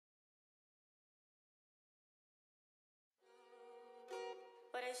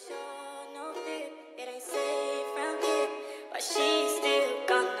it sure no fit. It ain't safe round here, but she still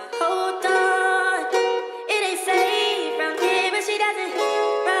gonna hold on. It ain't safe round here, but she doesn't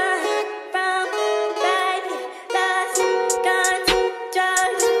run from baby. Lost guns,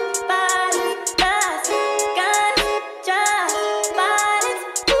 drugs, violence. Lost guns, drugs, violence.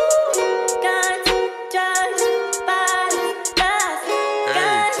 Ooh, guns, drugs, violence. Lost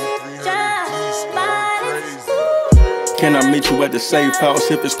guns, drugs, violence. Can I meet you at the safe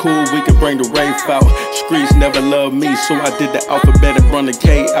house? If it's cool, we can bring the rave out. Streets never loved me, so I did the alphabet and run the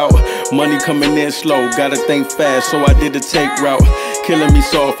K out. Money coming in slow, gotta think fast, so I did the take route. Killing me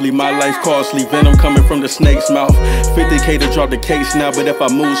softly, my life costly. Venom coming from the snake's mouth. 50K to drop the case now, but if I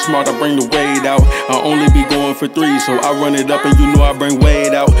move smart, I bring the weight out. I only be going for 3, so I run it up and you know I bring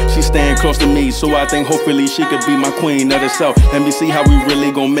weight out. She staying close to me, so I think hopefully she could be my queen of the south. Let me see how we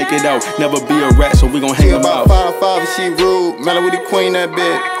really gon' make it out. Never be a rat, so we gon' hang them out. 5'5" and she rude, man, I really queen that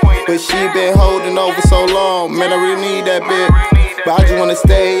bitch. But she been holding over so long, man, I really need that bitch. But I just wanna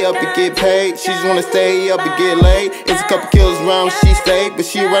stay up and get paid. She just wanna stay up and get laid. It's a couple kills around, she stay, but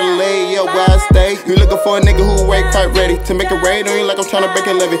she rather lay up where I stay. You looking for a nigga who ain't quite ready to make a raid on you like I'm tryna break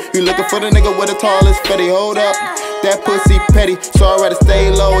a levy. You looking for the nigga with the tallest fetty. Hold up, that pussy petty, so I'd rather stay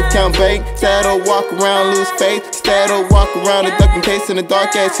low and count bank. Instead of walk around, lose faith. Instead of walk around and duck in case in a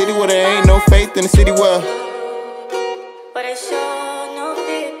dark ass city where there ain't no faith. In the city where But it sure no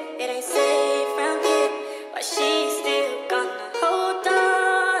fit. It ain't safe round here, but she's still gonna hold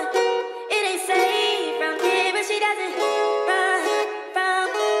on. It ain't safe round here, but she doesn't run from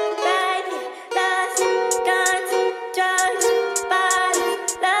baby. Lost guns, drugs, violence.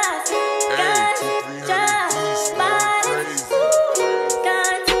 Lost guns, drugs, violence. Ooh,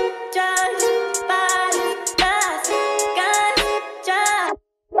 guns, drugs, violence. Lost guns, drugs.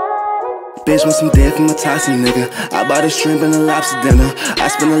 Bitch want some dick from a toxic nigga. I bought a shrimp and a lobster dinner. I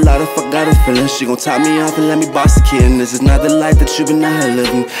spent a lot of fuck out of feelings. She gon' top me off and let me box the kid. And this is not the life that you been out here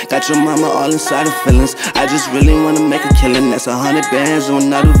living. Got your mama all inside of feelings. I just really wanna make a killing. That's 100 bands on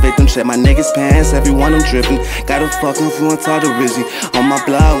another victim. Check my niggas' pants, everyone I'm dripping. Gotta fuck him if you want talk to Rizzy. On my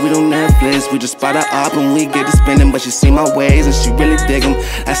blog, we don't Netflix. We just spot her up and we get to spinning. But she see my ways and she really dig them.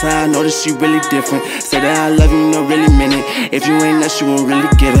 That's how I know that she really different. Say that I love you, no really mean it. If you ain't nuts, you won't really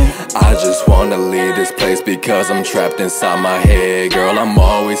get it. I just wanna leave this place because I'm trapped inside my head. Girl, I'm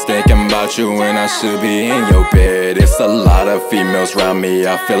always thinking about you when I should be in your bed. It's a lot of females around me,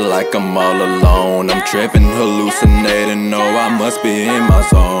 I feel like I'm all alone. I'm tripping, hallucinating, no, I must be in my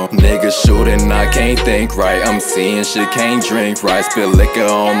zone. Niggas shooting, I can't think right. I'm seeing shit, can't drink right. Spill liquor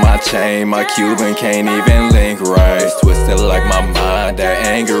on my chain, my Cuban can't even link right. It's twisted like my mind, that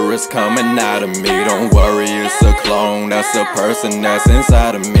anger is coming out of me. Don't worry, it's a clone, that's a person that's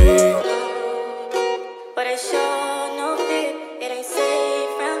inside of me. But it sure no fit. It ain't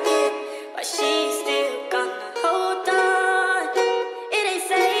safe round here, but she's still gonna hold on. It ain't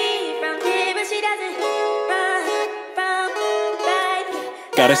safe round here, but she doesn't run from baby.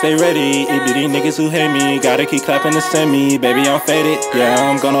 Gotta stay ready, these niggas who hate me. Gotta keep clapping to send me. Baby, I'm faded, yeah,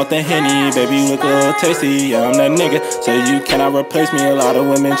 I'm gone off the Henny. Baby, you look a little tasty, yeah, I'm that nigga, so you cannot replace me. A lot of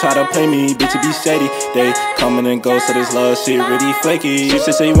women try to play me, bitch, it be shady. They coming and go, so this love shit really flaky. She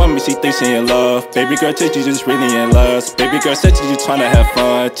said you want me, she thinks she in love. Baby girl said you just really in lust. Baby girl said you just tryna have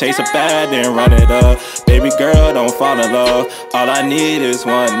fun. Chase a bad, then run it up. Baby girl, don't fall in love. All I need is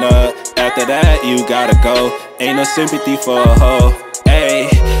one nut. After that, you gotta go. Ain't no sympathy for a hoe. Ayy,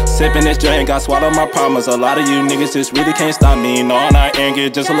 sipping this drink, I swallow my problems. A lot of you niggas just really can't stop me. No, I'm not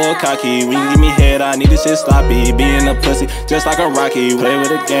arrogant, just a little cocky. When you give me head, I need this shit sloppy. Being a pussy, just like a Rocky. Play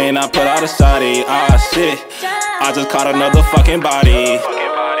with a game, I put out a shotty. Ah shit, I just caught another fucking body.